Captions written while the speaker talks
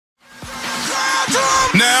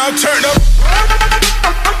Now turn up.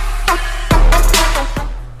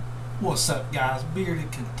 What's up, guys?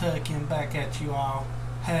 Bearded Kentuckian back at you all.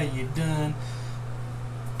 How you doing?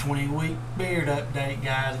 20-week beard update,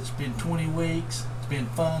 guys. It's been 20 weeks. It's been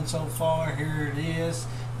fun so far. Here it is.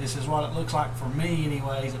 This is what it looks like for me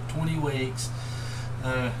anyways at 20 weeks.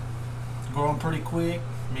 Growing pretty quick.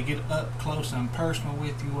 Let me get up close and personal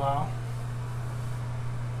with you all.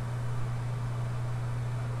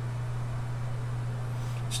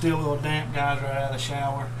 Still a little damp, guys, right out of the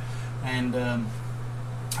shower, and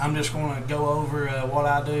I'm just going to go over what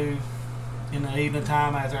I do in the evening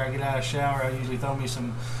time after I get out of the shower. I usually throw me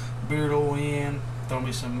some beard oil in, throw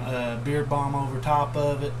me some beard balm over top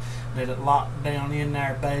of it, let it lock down in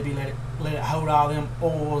there, baby. Let it hold all them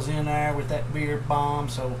oils in there with that beard balm.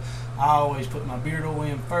 So I always put my beard oil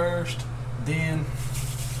in first, then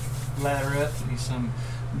lather up me some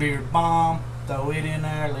beard balm. Throw it in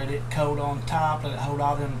there, let it coat on top, let it hold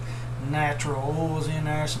all them natural oils in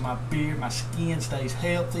there so my beard, my skin stays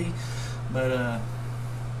healthy. But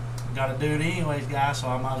gotta do it anyways, guys, so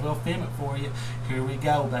I might as well film it for you. Here we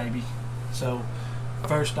go, baby. So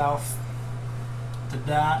first off, to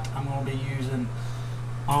diet, I'm going to be using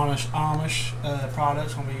Honest Amish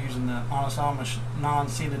products. I'm going to be using the Honest Amish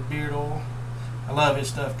non-scented beard oil. I love this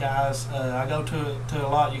stuff, guys. I go to a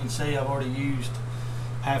lot. You can see I've already used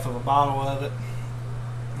half of a bottle of it,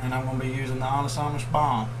 and I'm going to be using the Honest Amish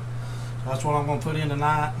Balm. So that's what I'm going to put in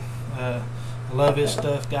tonight. I love this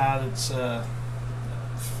stuff, guys. It's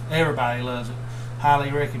everybody loves it.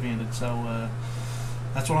 Highly recommended. So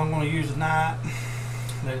that's what I'm going to use tonight.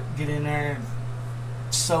 Let it get in there and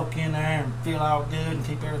soak in there and feel all good and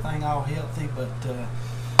keep everything all healthy. But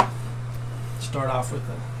start off with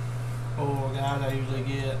the oil, guys. I usually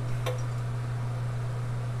get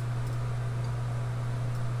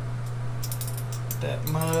that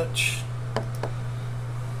much.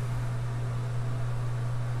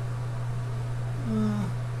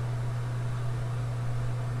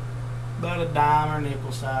 About a dime or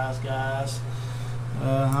nickel size, guys.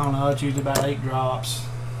 I don't know, it's usually about 8 drops.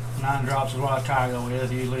 9 drops is what I try to go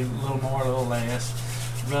with, usually a little more, a little less.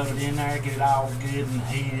 Rub it in there, get it all good and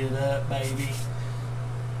heat it up, baby.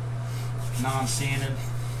 Non-scented.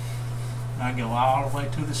 I go all the way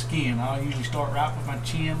to the skin. I usually start right with my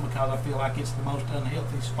chin because I feel like it's the most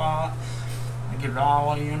unhealthy spot. I get it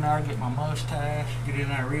all the way in there, get my mustache, get in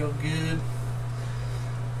there real good.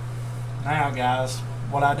 Now, guys,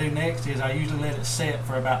 what I do next is I usually let it set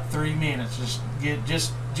for about 3 minutes.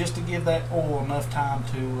 Just to give that oil enough time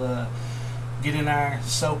to get in there,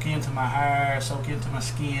 soak into my hair, soak into my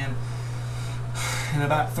skin. In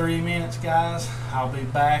about 3 minutes, guys, I'll be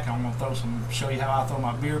back. I'm gonna show you how I throw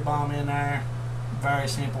my beard balm in there. Very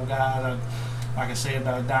simple, guys. Like I said,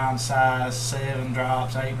 about a dime size, 7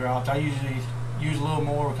 drops, 8 drops. I usually use a little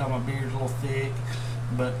more because my beard's a little thick.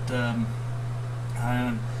 But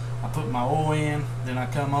I put my oil in, then I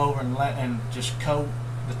come over and just coat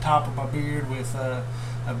the top of my beard with a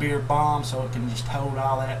beard balm so it can just hold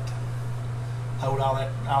all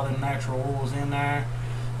them natural oils in there.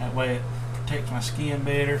 That way it protects my skin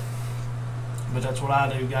better. But that's what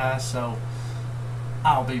I do, guys. So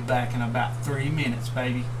I'll be back in about 3 minutes,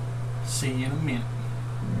 baby. See you in a minute.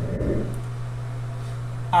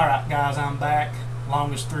 Alright, guys, I'm back.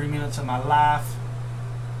 Longest 3 minutes of my life.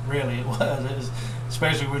 Really, it was.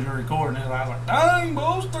 Especially when you're recording it. I was like, dang,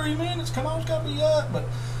 boys, 3 minutes. Come on, it's got to be up. But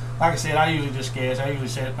like I said, I usually just guess. I usually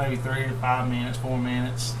set maybe 3 to 5 minutes, 4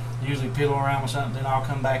 minutes. Usually piddle around with something, then I'll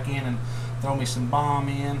come back in and throw me some balm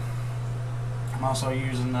in. I'm also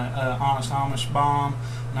using the Honest Amish Balm,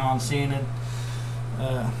 non-scented.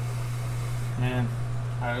 And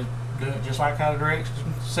I do it just like how the directions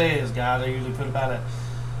says, guys. I usually put about a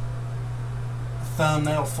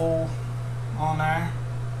thumbnail full on there.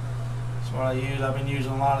 That's what I use. I've been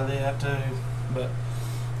using a lot of that too, but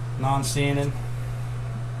non-scented.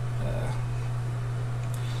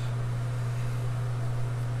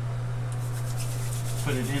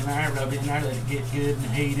 Put it in there, rub it in there, let it get good and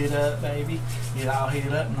heat it up, baby. Get all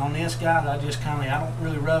heated up. And on this, guys, I don't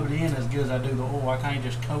really rub it in as good as I do the oil. I kind of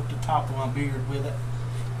just coat the top of my beard with it,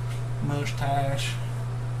 mustache,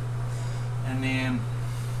 and then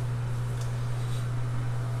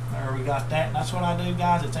there we got that. That's what I do,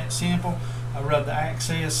 guys. It's that simple. I rub the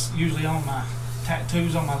excess usually on my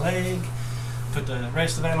tattoos on my leg. Put the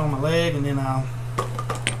rest of that on my leg, and then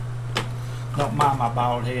don't mind my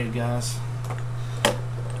bald head, guys.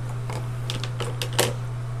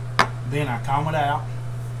 Then I comb it out,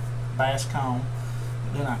 bass comb.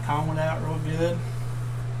 Then I comb it out real good.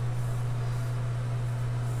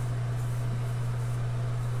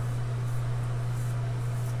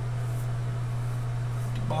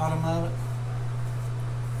 bottom of it.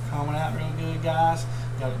 Comb it out real good, guys.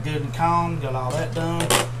 Got it good and combed, got all that done.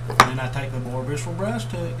 And then I take the boar bristle brush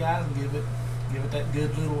to it, guys, and give it that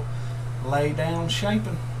good little lay down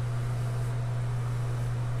shaping.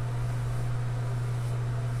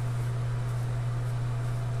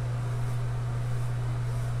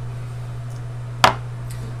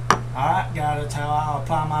 Alright guys, that's how I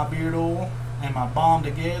apply my beard oil and my balm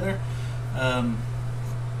together.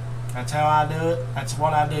 That's how I do it. That's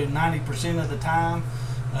what I do 90% of the time.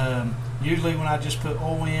 Usually when I just put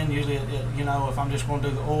oil in, usually you know, if I'm just going to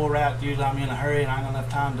do the oil route, usually I'm in a hurry and I don't have enough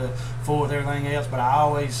time to fool with everything else, but I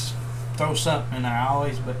always throw something in there.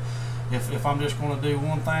 But if I'm just going to do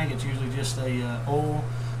one thing, it's usually just the oil.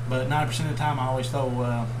 But 90% of the time I always throw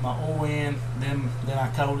my oil in, then I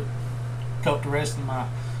coat the rest of my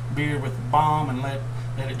beard with the balm and let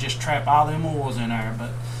it just trap all them oils in there.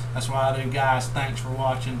 But that's what I do, guys. Thanks for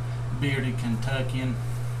watching. Bearded Kentuckian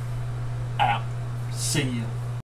out. See ya.